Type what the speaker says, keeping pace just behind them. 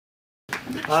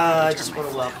I just want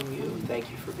to welcome you.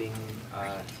 Thank you for being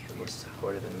the most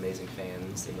supportive and amazing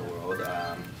fans in the world.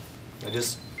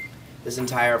 This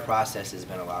entire process has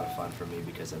been a lot of fun for me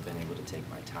because I've been able to take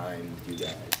my time with you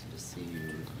guys and just see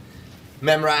you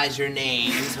memorize your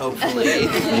names, hopefully. You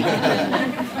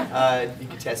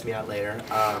can test me out later.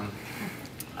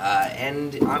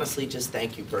 And honestly, just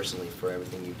thank you personally for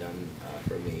everything you've done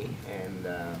for me. And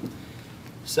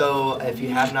so if you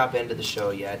have not been to the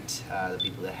show yet, the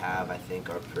people that have, I think,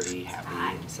 are pretty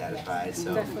happy and satisfied.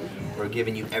 So we're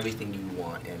giving you everything you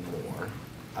want and more.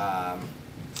 I'm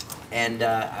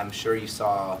sure you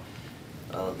saw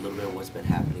a little bit of what's been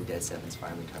happening. Dead Seven's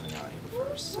finally coming out April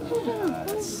 1st. So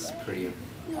that's pretty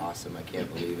awesome. I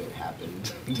can't believe it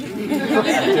happened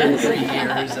after 3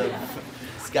 years of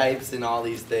Skypes and all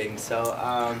these things. So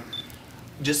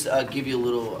just give you a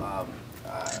little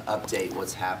update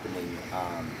what's happening.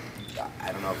 I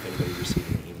don't know if anybody received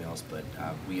any emails, but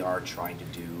we are trying to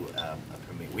do a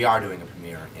premiere. We are doing a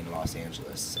premiere in Los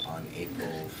Angeles on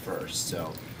April 1st.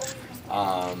 So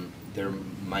there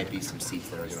might be some seats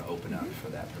that are going to open up for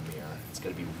that premiere. It's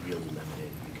going to be really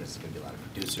limited because it's going to be a lot of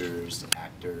producers,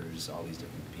 actors, all these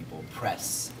different people,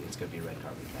 press. It's going to be a red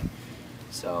carpet thing.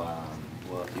 So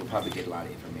well, you'll probably get a lot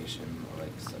of information.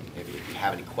 Like, so maybe if you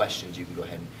have any questions, you can go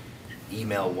ahead and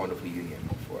email Wonderful Union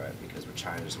for it because we're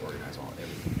trying to just organize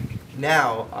everything.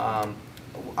 Now,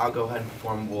 I'll go ahead and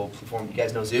perform. We'll perform. You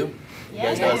guys know Zoo? You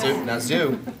guys know Zoo? Now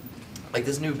Zoo, like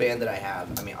this new band that I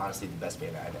have, I mean, honestly, the best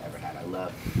band I've ever had. I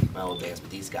love my old bands, but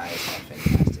these guys are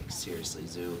fantastic. Seriously,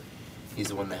 Zoo. He's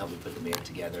the one that helped me put the band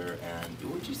together. And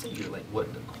what would you say? You're like,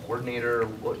 what, the coordinator?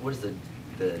 What is the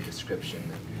description?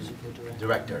 Musical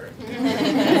director.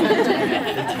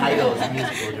 The title is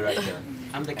musical director.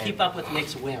 I'm the Keep Up with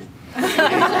Nick's whim.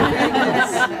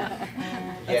 Let's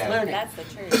learn it. That's the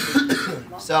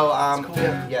truth. So,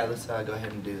 yeah, let's go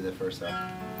ahead and do the first song.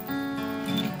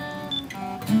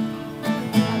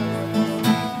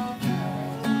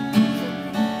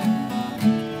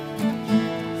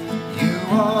 You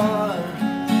are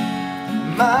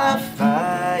my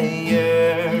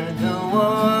fire, the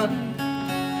one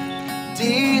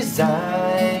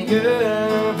desire,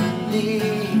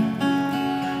 believe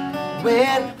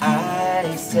when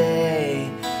I say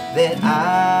that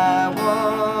I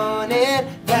want it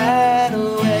that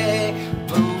way,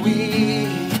 but we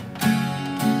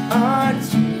are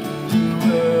two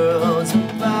worlds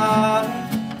apart.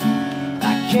 I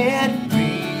can't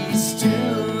reach to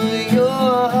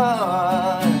your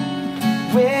heart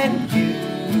when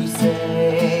you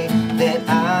say that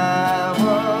I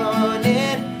want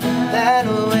it that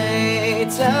way.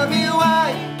 Tell me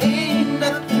why ain't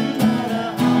nothing but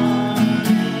a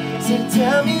heartache. So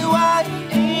tell me why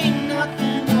ain't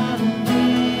nothing but a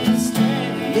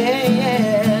mistake. Yeah,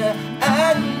 yeah.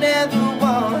 I never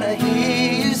wanna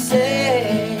hear you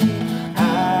say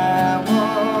I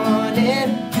want it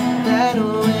that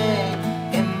way.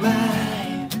 Am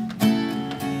I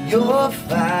your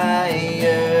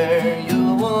fire,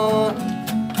 your one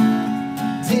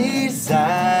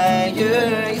desire?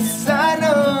 Yes, I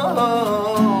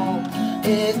know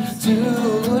it's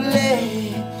too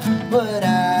late, but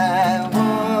I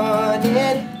want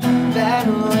it that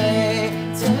way.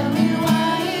 Tell me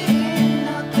why ain't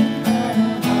nothing but a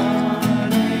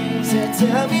heartache. So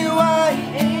tell me why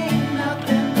ain't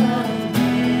nothing but a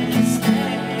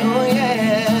mistake. Oh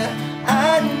yeah, I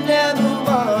never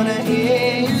wanna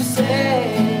hear you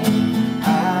say I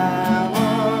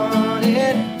want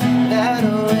it that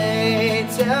way.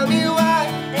 Tell me why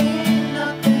ain't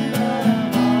nothing but a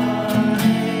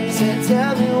heartache. So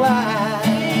tell me why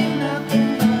ain't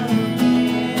nothing but a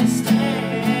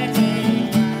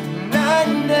mistake. And I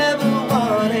never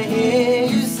wanna hear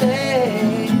you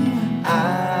say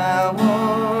I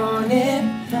want it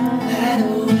that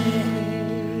way.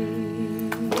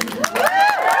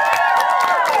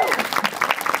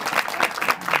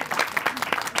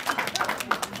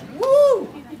 Woo!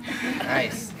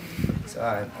 Nice. So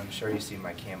I'm sure you see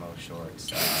my camo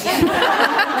shorts. It's like a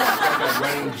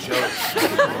running joke.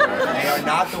 They are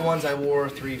not the ones I wore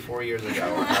 3-4 years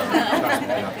ago. Trust me,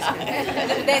 they're not the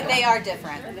same. They are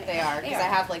different. They are, because I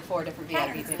have like 4 different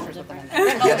VIP pictures with them in there.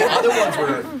 Yeah, the other ones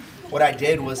were, what I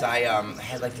did was I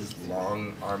had like these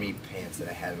long army pants that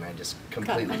I had, and I just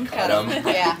completely cut them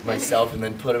myself and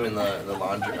then put them in the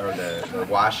laundry or the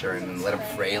washer and then let them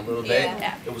fray a little bit.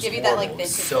 Yeah. It was Give you horrible. that, like,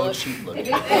 vintage So look. cheap looking.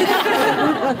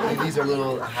 These are a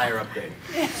little higher upgrade.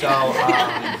 So,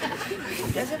 do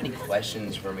you guys have any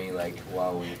questions for me, like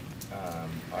while we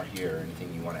are here?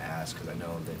 Anything you want to ask? Because I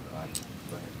know that.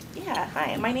 Yeah,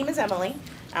 hi, my name is Emily.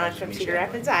 I'm Nice to from meet Cedar you,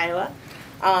 Rapids, Emily. Iowa.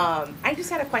 I just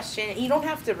had a question. You don't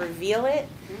have to reveal it,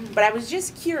 but I was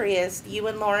just curious. Do you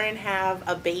and Lauren have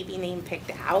a baby name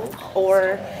picked out,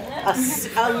 or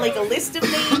like a list of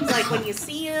names? Like when you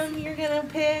see them, you're gonna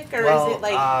pick, or is it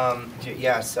like?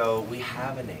 Yeah. So we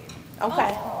have a name.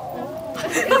 Okay.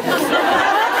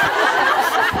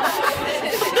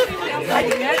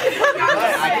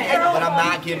 But I'm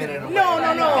not giving it away. No.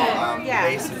 Yeah.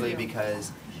 Basically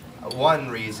because one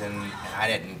reason I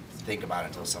didn't think about it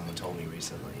until someone told me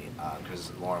recently,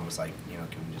 because Lauren was like, can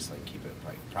we just like keep it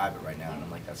like private right now? And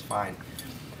I'm like, that's fine.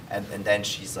 And then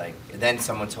she's like, then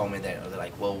someone told me that they're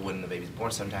like, well, when the baby's born,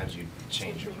 sometimes you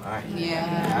change your mind.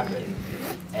 Yeah.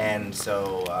 And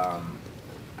so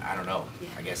I don't know.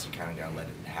 I guess you kind of gotta let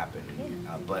it happen.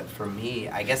 But for me,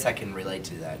 I guess I can relate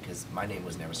to that because my name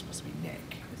was never supposed to be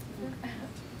Nick.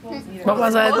 What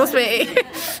was I supposed to be?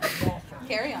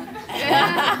 Carry on.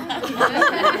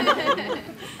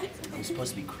 It was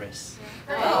supposed to be Chris.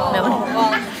 Oh,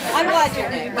 well, I'm glad you're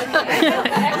there.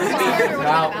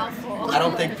 Now, I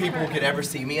don't think people could ever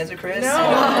see me as a Chris.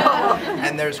 No.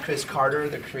 And there's Chris Carter,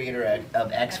 the creator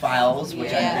of X-Files,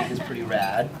 which I think is pretty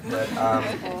rad.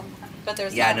 But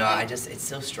there's it's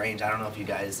so strange. I don't know if you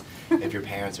guys, if your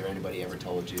parents or anybody ever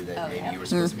told you that maybe you were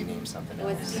supposed to be named something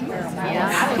else.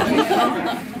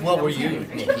 What were you,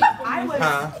 Nikki? I was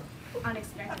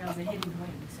unexpected. I was a hidden twin.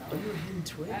 So. Oh, you were a hidden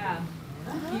twin? Yeah.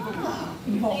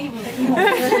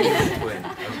 Twin.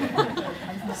 Okay.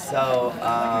 So,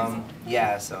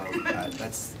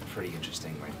 that's pretty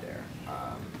interesting right there.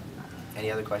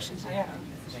 Any other questions? Yeah.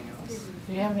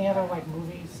 Do you have any other like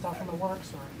movie stuff in the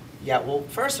works or? Yeah, well,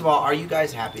 first of all, are you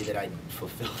guys happy that I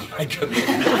fulfilled my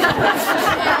commitment? Are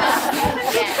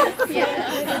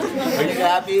you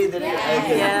happy that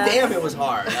damn, it was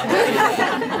hard.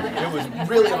 It was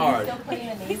really hard.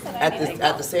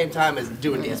 At the same time as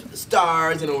doing Dance with the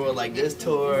Stars and or like this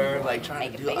tour, like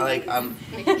trying to do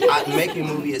making a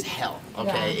movie is hell.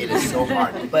 Okay, it is so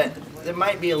hard. But there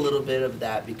might be a little bit of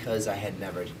that because I had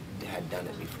never had done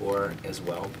it before as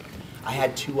well. I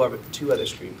had two other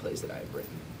screenplays that I had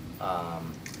written.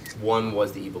 One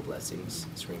was the Evil Blessings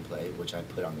screenplay, which I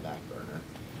put on the back burner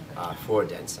for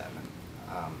Dead Seven.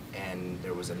 And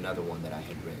there was another one that I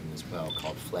had written as well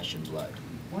called Flesh and Blood.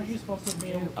 Weren't you supposed to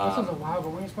be in, this was a while ago,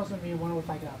 weren't you supposed to be in one with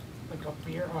like a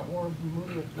beer, a horror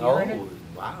movie with beer in it? Oh,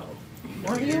 wow.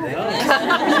 Weren't you?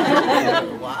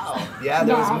 Wow. Yeah,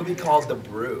 there was a movie called The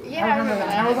Brew. I remember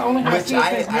that. I was only going to see it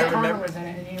because I Nick Carter remember. was in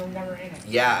it and you were never in it.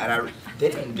 Yeah, and they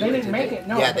didn't do it. They didn't make it,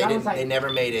 no. Yeah, but I was like, they never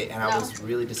made it, and I was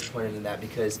really disappointed in that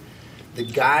because the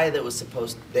guy that was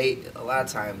supposed, a lot of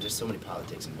times there's so many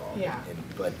politics involved. Yeah.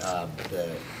 But what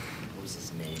was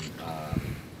his name?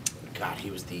 God,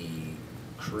 he was the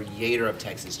creator of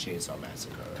Texas Chainsaw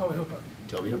Massacre. Toby Hooper.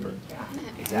 Toby Hooper. Yeah.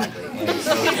 Exactly. And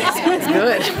so It's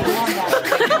good.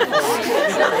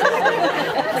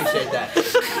 appreciate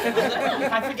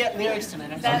that. I forget lyrics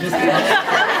tonight. I'm sorry.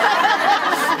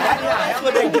 That's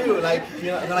what they do. Like,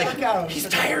 they're like, he's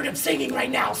tired of singing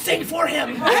right now. Sing for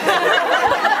him.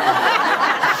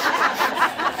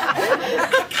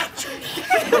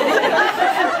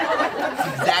 That's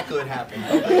exactly what happened.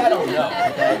 I don't know.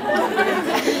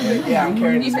 Okay? Yeah, I'm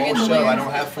carrying this whole show. I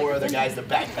don't have 4 other guys to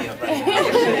back me up right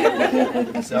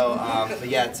now. So,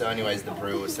 so anyways, The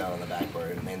Brew was set on the back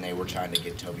burner, and then they were trying to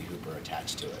get Toby Hooper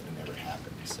attached to it, and it never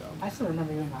happened. So. I still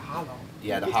remember you in The Hollow.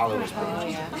 Yeah, The Hollow was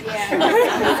pretty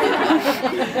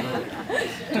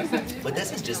interesting. But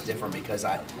this is just different because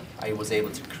I was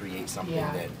able to create something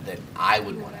that I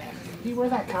would want to have. Do you wear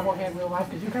that cowboy hat in real life?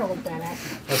 Because you kind of look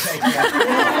badass.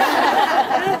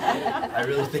 I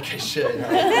really think I should.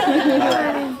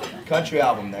 Country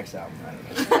album, next album. I don't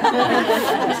know.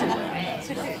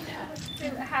 So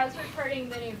how's recording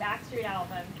the new Backstreet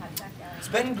album? How's that going? It's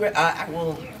been great.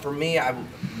 For me, I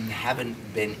haven't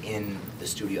been in the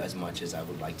studio as much as I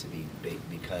would like to be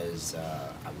because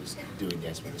I was doing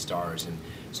Dance with the Stars, and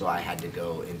so I had to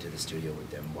go into the studio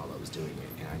with them while I was doing it,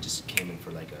 and I just came in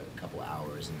for like a couple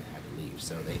hours and had to leave.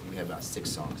 So we had about 6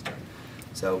 songs done.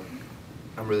 So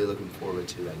I'm really looking forward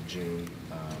to like June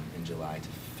and July to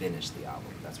finish the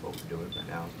album. That's what we're doing right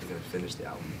now. We're gonna finish the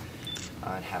album.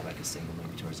 And have like a single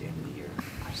maybe towards the end of the year.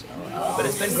 So, but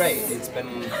it's been great. It's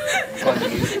been fun. The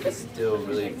music is still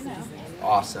really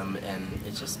awesome, and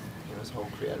it's just this whole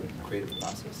creative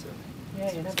process. So.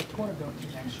 Yeah, you have a tour to go to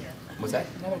next year. What's that?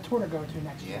 Another tour to go to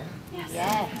next year. Yes.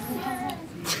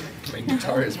 My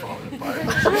guitar is falling apart.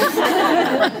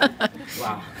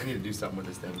 Wow, I need to do something with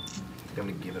this thing. I'm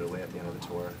gonna give it away at the end of the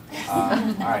tour. All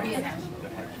right, go ahead.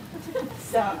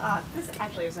 So this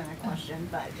actually isn't a question,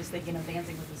 but just thinking of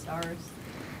Dancing with the Stars,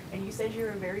 and you said you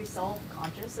were very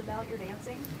self-conscious about your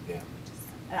dancing. Yeah.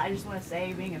 And I just want to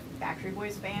say, being a Backstreet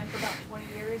Boys fan for about 20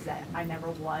 years, that I never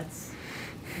once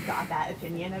got that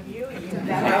opinion of you. You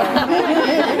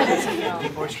never.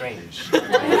 People are strange.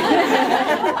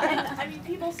 I mean,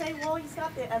 people say, well, he's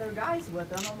got the other guys with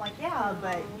him. I'm like, yeah,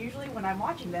 but usually when I'm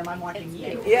watching them, I'm watching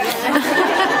you. Yeah.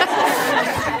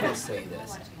 I will say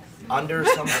this. Under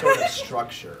some sort of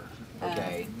structure,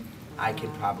 okay, I can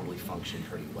probably function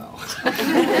pretty well.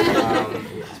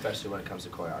 Especially when it comes to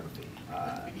choreography.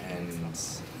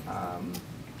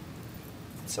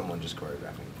 Someone just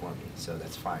choreographing for me, so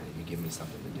that's fine. If you give me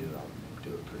something to do, I'll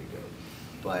do it pretty good.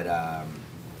 But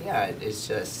yeah, it's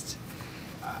just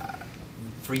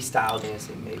freestyle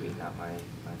dancing, maybe not my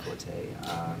forte.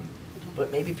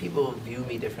 But maybe people view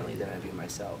me differently than I view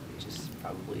myself, which is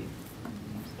probably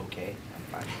okay. I'm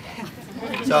fine with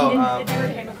that. So It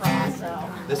never came across, so.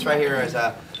 this right here is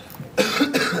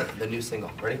the new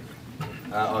single. Ready?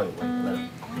 Oh wait, let it.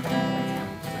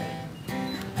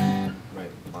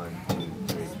 Right, 1, 2,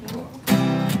 3, 4.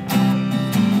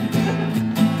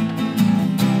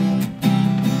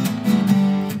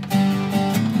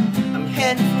 I'm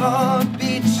heading for a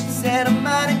beach in Santa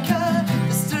Monica.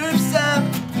 The surf's up,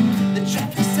 the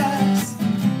traffic sucks.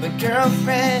 My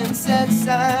girlfriend said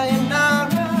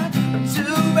sayonara. I'm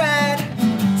too red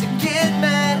to get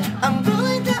mad. I'm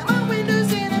rolling down my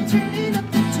windows and I'm turning up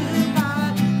the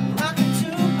tune-up. I'm rocking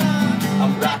tune-up.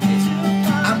 I'm rocking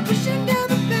tune-up. I'm pushing down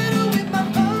the pedal with my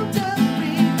pumped up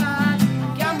Reebok.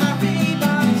 Got my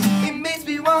Reeboks. It makes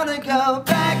me wanna go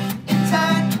back in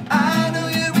time. I know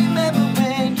you remember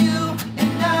when you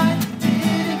and I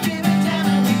didn't give a damn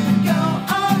and we would go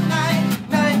all night.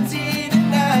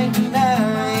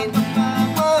 1999.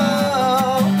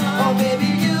 Whoa, oh baby,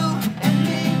 you and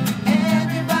me,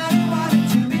 everybody wanted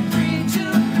to be free to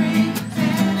free,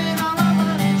 spending all our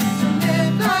money just to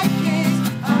live like kings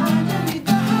underneath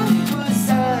the Hollywood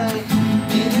sign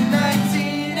in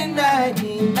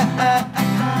 1999.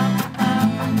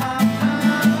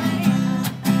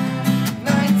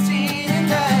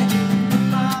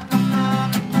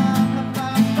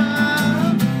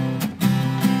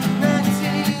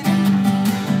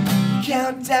 1999.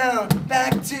 Countdown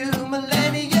back to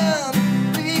millennium.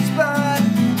 Beach bar,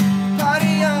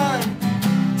 party on.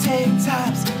 Tank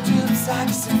tops, tube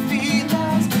socks and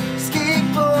feelers.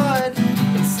 Skateboard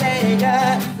and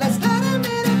Sega. Let's let her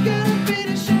meet a girl. I'm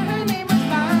pretty sure her name was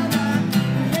Lana.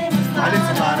 Her name was Lana. I did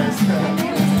some honors. Her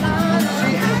name was Lana.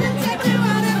 She had to take me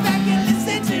on her back and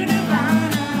listen to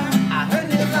Nirvana. I heard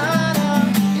Nirvana.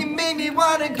 It made me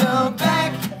wanna go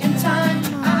back in time.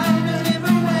 I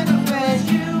remember when I was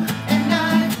you and I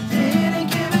didn't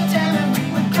give a damn and we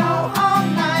would go all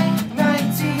night.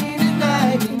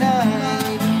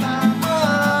 1999.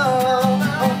 Whoa,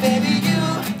 oh baby, you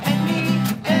and me,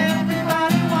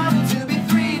 everybody wanted to be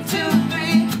free to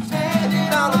free, spending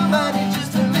all the money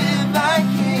just to live like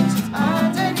kings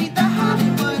underneath the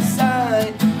Hollywood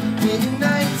sign in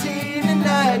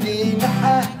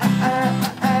 1999.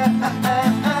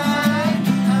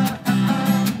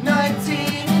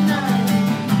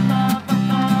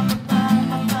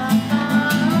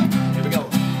 1999. Here we go.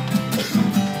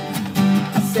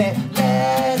 I said,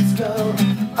 let's go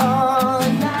all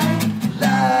night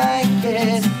like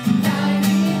it's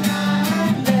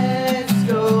 99. Let's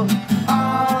go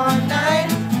all night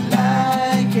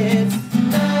like it's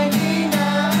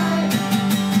 99.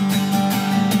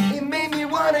 It made me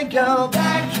wanna go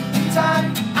back in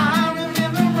time. I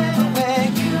remember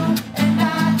when you and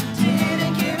I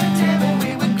didn't give a damn and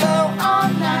we would go all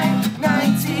night.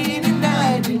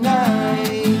 1999.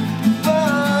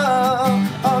 Whoa,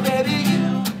 oh baby,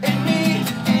 you and me,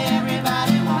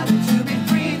 everybody wanted to be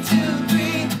free to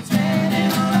free,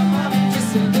 spending all our money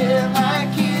just to live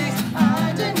like kings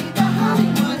underneath the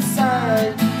Hollywood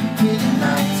sign in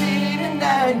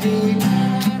 1999.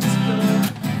 Let's go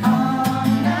all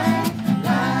night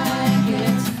like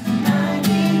it's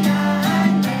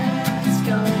 99. Let's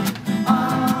go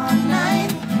all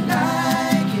night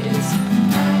like it's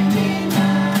 99.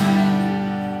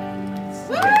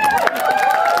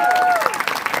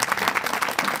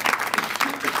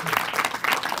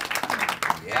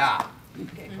 Yeah.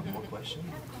 Okay, a couple more questions.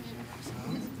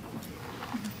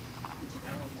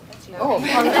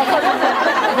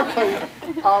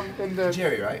 Oh, in the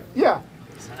Jerry, right? yeah.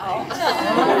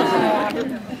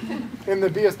 In the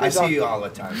BSB. I see you all the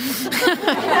time.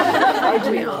 I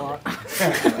do a lot.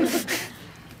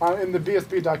 In the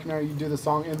BSB documentary, you do the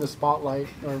song "In the Spotlight."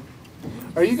 Or,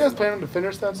 are you guys planning to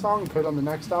finish that song and put it on the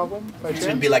next album? By It should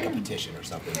chance? be like a petition or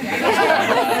something.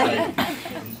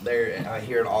 I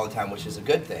hear it all the time, which is a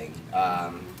good thing.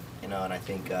 You know, and I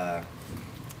think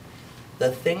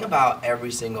the thing about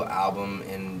every single album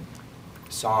in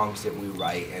songs that we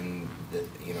write, and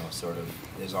sort of,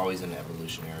 there's always an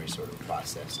evolutionary sort of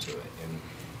process to it,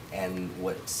 and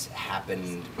what's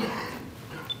happening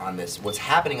on this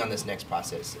next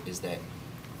process is that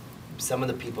some of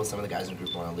the guys in the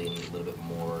group want to lean a little bit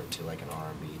more to like an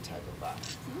R&B type of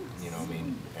vibe, you know what I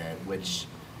mean, which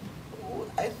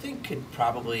I think could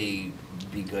probably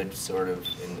be good sort of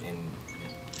and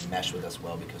mesh with us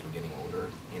well because we're getting older,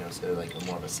 so like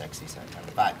more of a sexy kind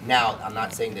of vibe. Now, I'm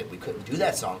not saying that we couldn't do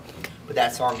that song, but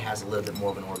that song has a little bit more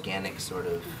of an organic sort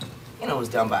of, it was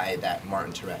done by that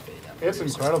Martin Terefe. It's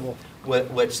incredible.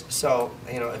 So,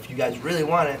 if you guys really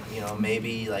want it,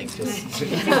 maybe like just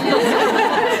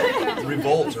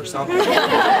revolt or something.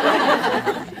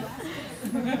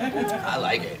 I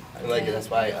like it. That's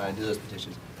why I do those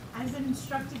petitions. I've been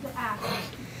instructed to ask.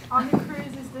 On the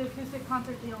cruise, is the acoustic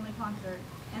concert the only concert?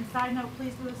 And side note,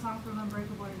 please do a song from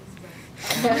Unbreakable to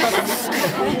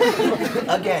Disgrace.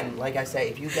 Again, like I say,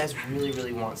 if you guys really,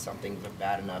 really want something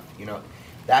bad enough,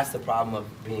 that's the problem of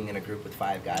being in a group with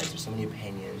 5 guys. There's so many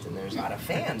opinions, and there's a lot of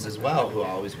fans as well who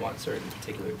always want certain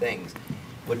particular things.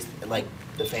 Which, like,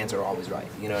 the fans are always right.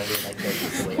 You know what I mean? Like, that's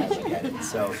just the way I look at it.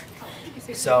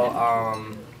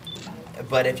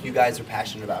 But if you guys are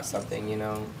passionate about something,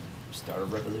 start a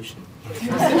revolution. All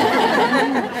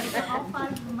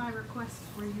 5 of my requests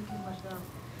where you can let go.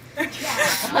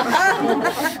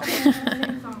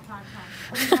 Same song 5 times.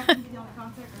 Are you going to be on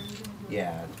concert, or are you going to do it?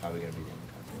 Yeah, it's probably going to be the concert.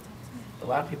 A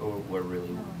lot of people were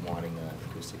really wanting an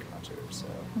acoustic concert, so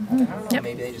I don't know,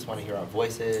 maybe they just want to hear our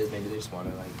voices, maybe they just want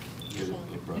to like hear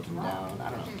it broken down, I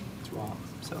don't know, it's wrong,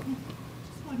 so.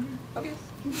 Okay.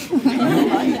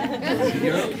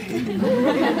 You're okay.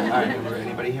 Alright,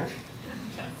 anybody here?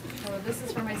 So this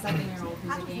is for my 7-year-old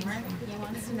who's a gamer. He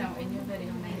wants to know, in your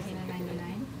video,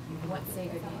 1999, what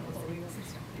Sega game is that you listen to?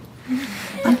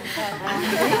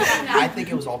 I think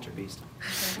it was Altered Beast.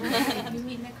 You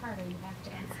meet Nick Carter, you have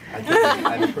to answer.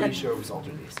 I'm pretty sure it was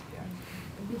Altered Beast, yeah.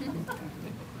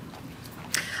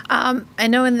 I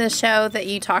know in the show that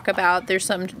you talk about there's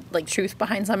some like truth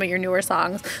behind some of your newer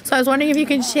songs. So I was wondering if you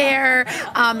can share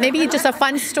maybe just a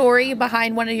fun story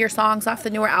behind one of your songs off the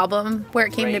newer album, where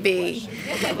it came to be.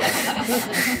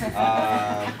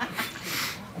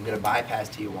 I'm going to bypass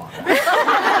Tijuana.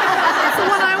 That's the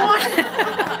one I wanted.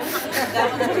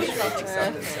 Something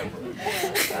simple.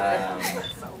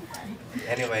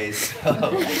 Anyways, so,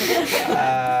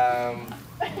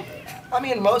 I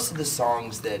mean, most of the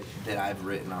songs that I've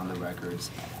written on the records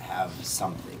have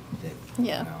something that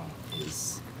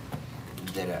is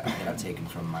that I've taken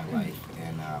from my life,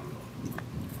 and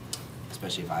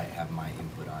especially if I have my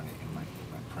input on it in my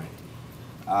print.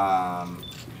 I'm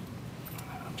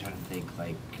trying to think,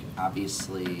 like,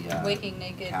 obviously, Waking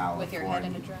naked California. with your head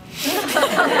in a drum.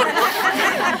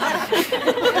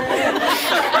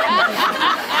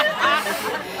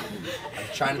 I'm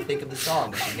trying to think of the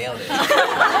song, but you nailed it.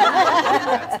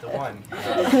 That's the one.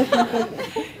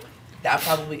 That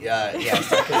probably,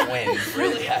 Second Wind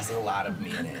really has a lot of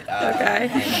me in it.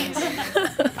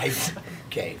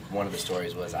 Okay, one of the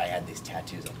stories was I had these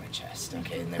tattoos on my chest,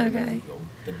 okay, and they were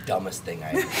the dumbest thing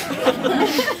I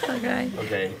ever did.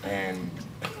 Okay, and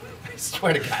I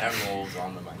swear to God, I don't know what was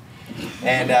on my mind.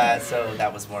 And so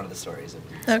that was one of the stories of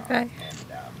the song.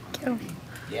 And,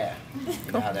 yeah,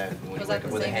 you know how that, when you wake up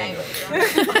with a hangover.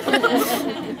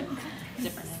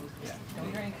 Different.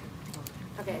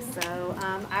 Okay, so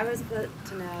I was to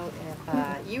know if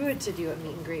you were to do a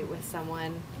meet and greet with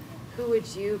someone, who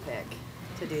would you pick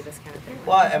to do this kind of thing?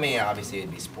 Well, I mean, obviously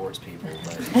it'd be sports people,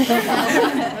 but if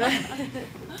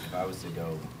I was to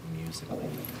go musically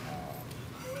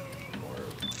or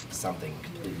something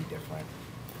completely different,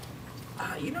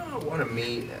 I want to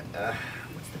meet.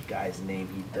 What's the guy's name?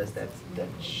 He does that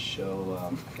show.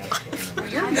 I can't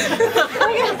remember.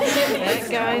 That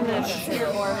guy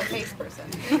you're more of a face person.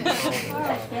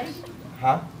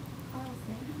 Huh?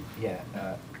 Yeah.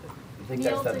 I think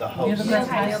that's the host.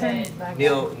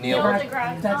 Neil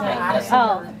deGrasse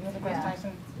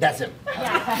Tyson. That's him.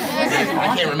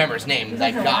 I can't remember his name,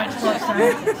 like God.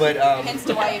 But hence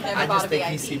to why you've never I bought just a think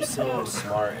VIP. he seems so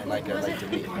smart, and like I'd like to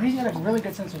meet him. And he's got a really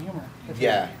good sense of humor.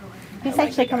 Yeah. He's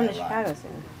actually coming to Chicago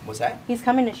soon. What's that? He's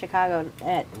coming to Chicago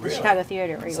at the Chicago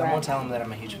Theater where you were Someone at. tell him that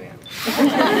I'm a huge fan.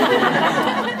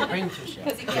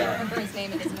 Because he can't remember his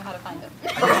name and doesn't know how to find him.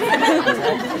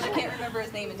 Because you can't remember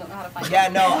his name and don't know how to find him. Yeah,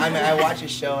 no, I mean, I watch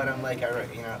his show and I'm like,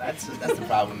 that's the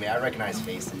problem with me. I recognize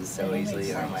faces so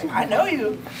easily, and I'm like, I know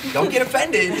you. Don't get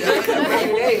offended. I don't know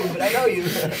your name, but I know you.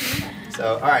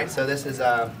 So, all right, so this is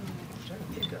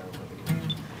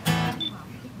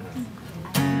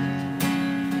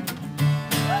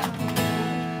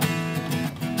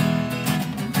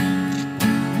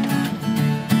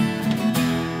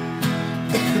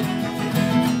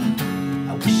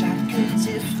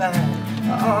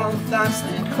find all the thoughts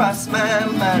that cross my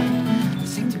mind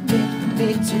seem to beg for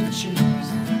me to choose.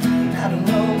 And I don't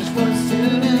know which ones to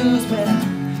lose when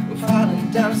I'm falling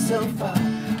down so far.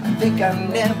 I think I'll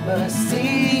never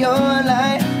see your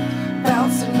light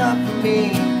bouncing off of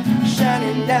me,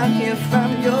 shining down here from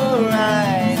your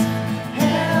eyes.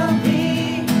 Help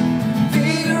me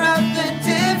figure out the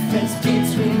difference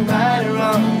between right and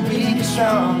wrong, weak and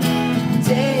strong,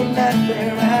 day and night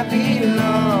where I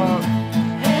belong.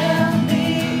 Help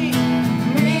me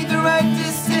make the right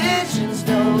decisions,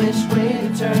 know which way to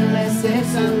turn,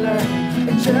 lessons to learn,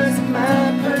 and just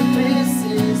my purpose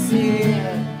is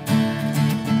here.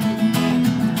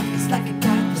 It's like I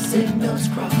got the signals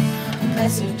crossed,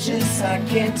 messages I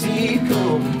can't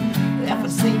decode. Half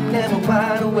asleep, never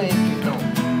wide awake, you know,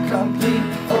 complete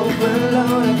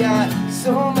overload. I got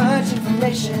so much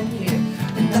information here,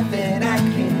 and nothing I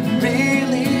can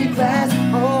really grasp.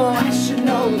 Oh, I should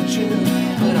know the truth,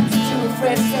 but I'm too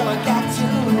afraid, so I got to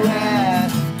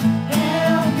ask.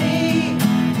 Help me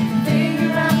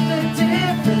figure out the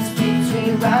difference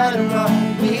between right and wrong,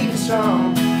 weak and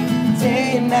strong,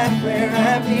 day and night where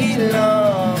I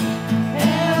belong.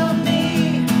 Help me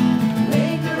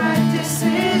make the right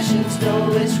decisions, know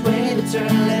which way to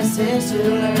turn, lessons to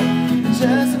learn,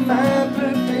 just my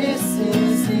purpose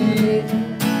is here.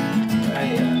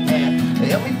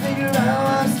 Help me figure out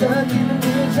why I'm stuck in the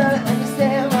middle, trying to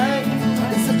understand why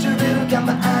it's such a riddle, got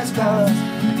my eyes crossed,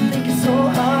 thinking so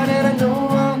hard and I know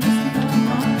I'm missing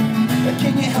my heart.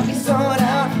 Can you help me sort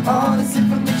out all this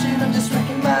information? I'm just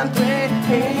wrecking my brain,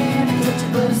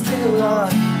 but it's still on,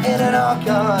 and at all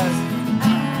costs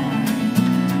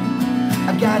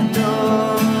I gotta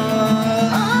know.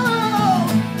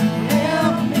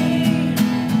 Help me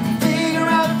figure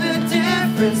out the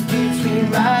difference between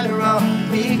right and wrong,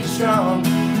 weak and strong,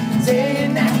 day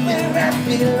and night where I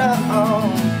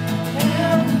belong.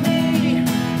 Help me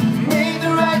make the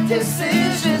right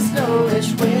decisions, know which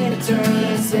way to turn,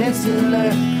 lessons to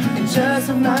learn, and just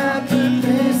my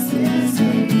purpose is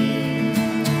here.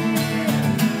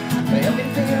 Help me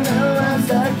figure out why I'm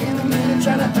stuck in the middle,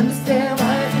 trying to understand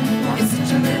why it's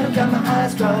such a riddle, got my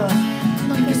eyes crossed,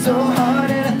 thinking so hard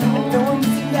and I know I'm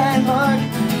missing that mark.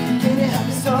 Can you help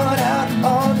me sort out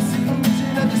all this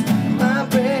information? I'm just in my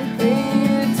brain,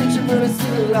 paying attention, but it's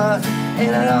still lost,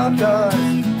 and at all costs.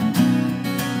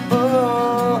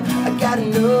 Oh, I gotta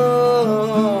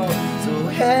know, so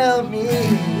help me.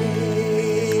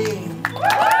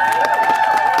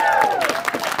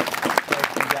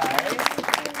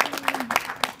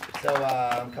 So, a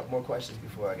couple more questions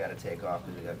before I gotta take off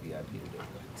because we got VIP to do.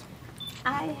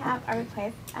 I have a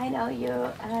request. I know you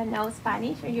know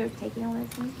Spanish, or you're taking a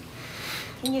lesson.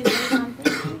 Can you say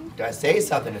something? Do I say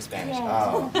something in Spanish? Yes.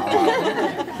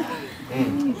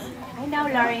 I know,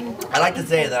 Lauren. I like to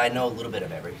say that I know a little bit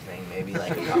of everything, maybe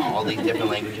like all these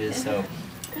different languages. So,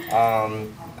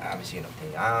 obviously, you know,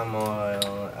 te amo,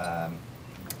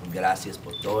 gracias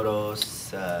por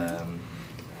todos,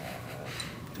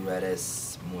 tú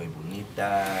eres muy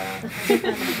bonita,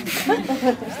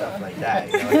 stuff like that,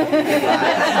 you know?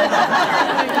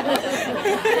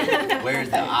 Where's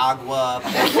the agua?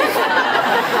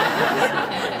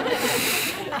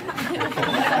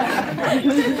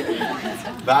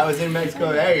 If I was in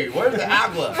Mexico, hey, where's the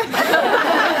agua?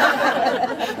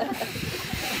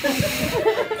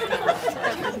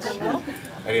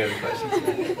 Any other questions?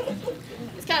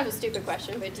 It's kind of a stupid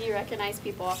question, but do you recognize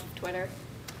people off of Twitter?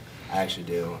 I actually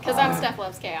do. Because I'm Steph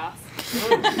Loves Chaos.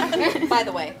 By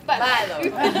the way.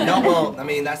 No, well, I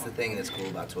mean, that's the thing that's cool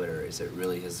about Twitter is it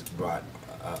really has brought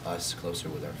us closer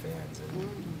with our fans,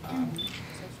 and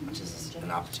just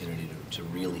an opportunity to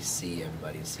really see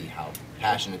everybody and see how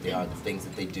passionate they are, the things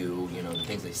that they do, you know, the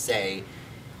things they say,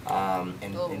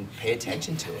 and pay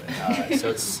attention to it. So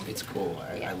it's cool.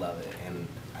 I love it, and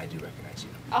I do recognize you.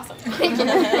 Awesome. Thank you.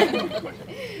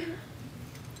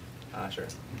 Sure.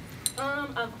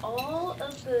 Of all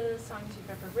of the songs you've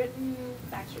ever written,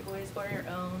 Backstreet Boys or your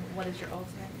own, what is your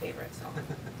ultimate favorite song?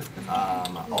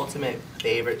 My ultimate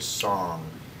favorite song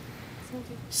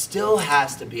still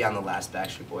has to be on the last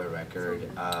Backstreet Boy record.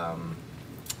 Oh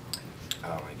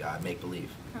my God, Make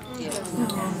Believe.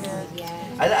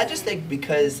 I just think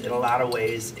because in a lot of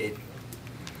ways it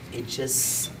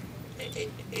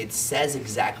says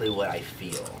exactly what I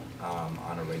feel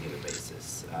on a regular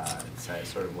basis. It's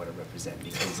sort of what I represent,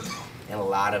 because in a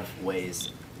lot of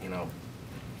ways, you know,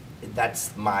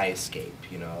 that's my escape,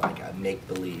 you know, like I make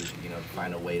believe, you know,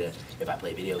 find a way to, if I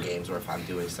play video games or if I'm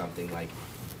doing something like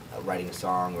writing a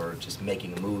song or just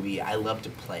making a movie, I love to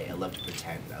play, I love to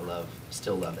pretend,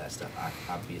 still love that stuff.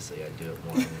 Obviously I do it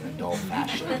more in an adult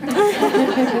fashion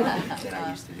than I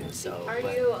used to do. So, Are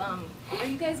but-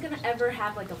 you guys gonna ever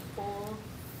have like a full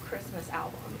Christmas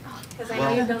album? Because I know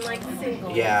Well, you've done like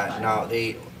singles. Yeah, no,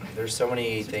 there's so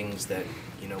many things that,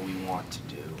 you know, we want to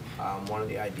do. One of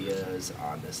the ideas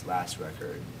on this last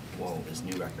record, well, this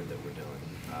new record that we're doing,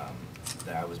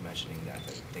 that I was mentioning that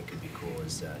I think could be cool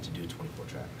is to do 24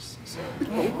 tracks. So,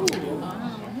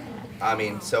 I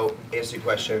mean, so answer your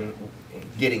question,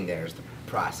 getting there is the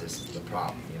process, is the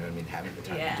problem, you know what I mean, having the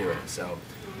time to do it. So,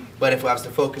 but if I was to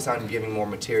focus on giving more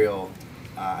material,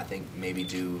 I think maybe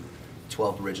do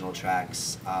 12 original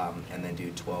tracks, and then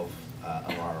do 12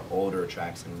 of our older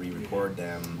tracks and re-record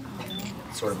them,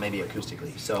 sort of maybe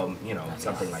acoustically. So, you know,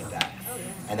 something like that.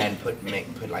 And then put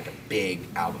like a big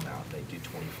album out. They do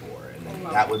 24, and then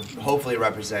that would hopefully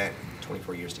represent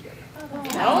 24 years together.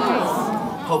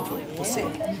 Hopefully, we'll see.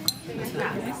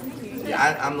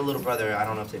 Yeah, I'm the little brother. I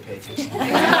don't know if they pay attention.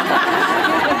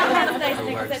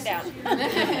 Sit down.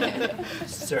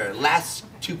 Sir, last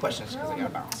two questions because I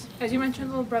gotta bounce. As you mentioned,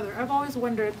 little brother, I've always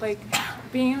wondered, like,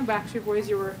 being in the Backstreet Boys,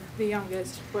 you were the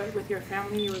youngest, but with your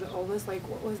family, you were the oldest. Like,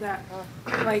 what was that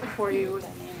like for you with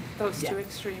those two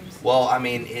extremes? Well, I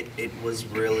mean, it was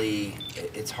really,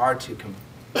 it's hard to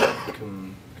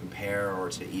compare or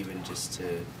to even just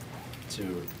to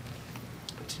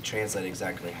translate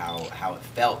exactly how it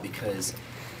felt, because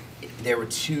there were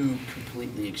two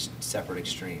completely separate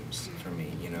extremes for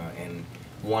me, you know, and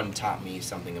one taught me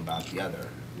something about the other,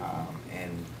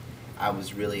 and I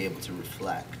was really able to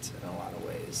reflect in a lot of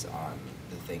ways on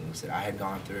the things that I had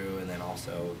gone through, and then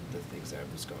also the things that I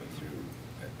was going through,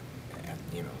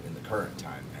 you know, in the current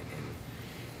time.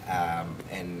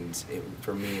 And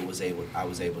for me, I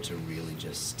was able to really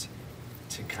just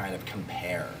to kind of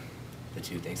compare the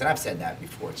two things. And I've said that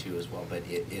before too as well, but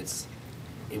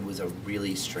it was a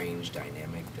really strange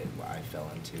dynamic that I fell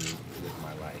into with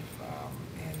my life.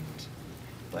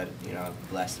 But you know, I'm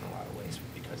blessed in a lot of ways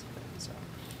because of that. So,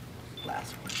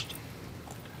 last question.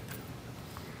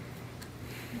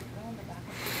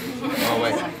 Oh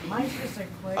wait. Mine's just a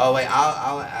quick. Oh wait,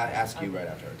 I'll ask you right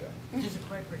after I go. Just a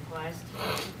quick request,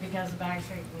 because of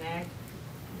Backstreet Connect,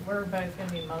 we're both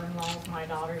gonna be mother-in-laws. My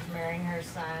daughter's marrying her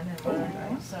son, and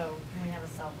so can we have a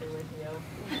selfie with you?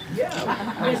 Yeah.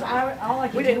 Because all I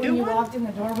could do when you walked in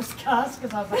the door was cuss,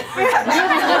 because I was like.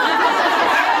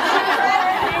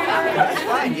 That's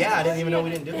fine. Yeah, I didn't even know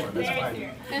we didn't do one. That's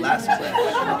fine. Last question.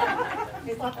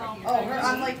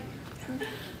 I'm like.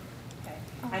 Okay.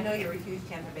 I know you're a huge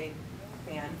Tampa Bay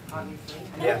fan, obviously.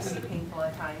 I know Yes. it can be painful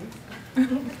at times.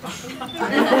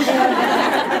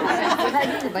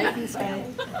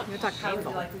 How would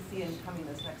you like to see him coming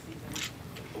this next season?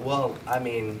 Well, I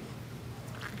mean,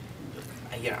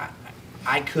 you know,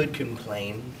 I could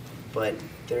complain, but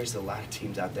there's a lot of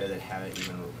teams out there that have it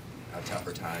even a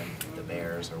tougher time. The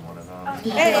Bears are one of them.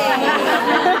 Hey!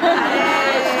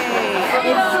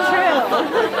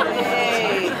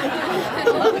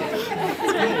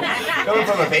 Coming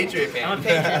from a Patriot fan. I'm a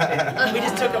Patriot fan. We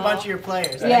just took a bunch of your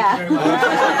players. Yeah. Thank you very much.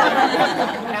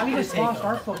 Now We we just just take lost over.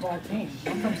 our football team.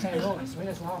 I'm from St. Louis. We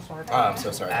just lost our. Oh, I'm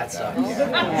so sorry. That about sucks.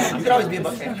 that. You could always be a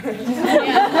Buck fan.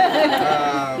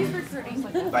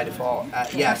 By default,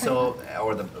 yeah. So,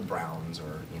 or the Browns,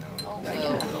 or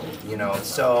you know,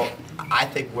 so I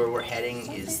think where we're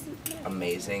heading is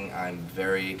amazing. I'm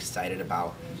very excited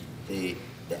about the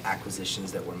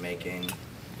acquisitions that we're making.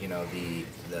 You know, the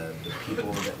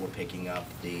people that we're picking up,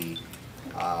 the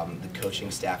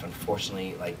coaching staff.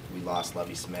 Unfortunately, like, we lost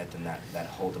Lovie Smith and that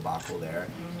whole debacle there.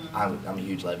 I'm a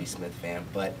huge Lovie Smith fan,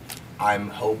 but I'm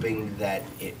hoping that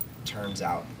it turns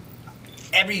out.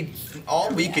 All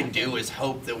we can do is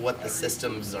hope that what the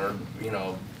systems are, you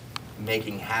know,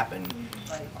 making happen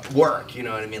work. You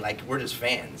know what I mean? Like, we're just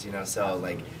fans, you know. So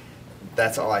like,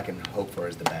 that's all I can hope for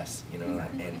is the best, you know.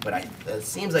 But it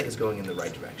seems like it's going in the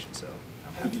right direction. So.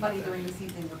 It's funny during the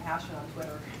season, your passion on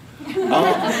Twitter.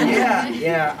 Oh,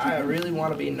 yeah, I really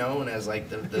want to be known as like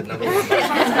the number one Backstreet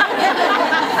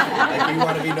fan. Like, you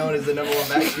want to be known as the number one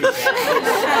Backstreet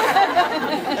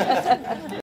fan.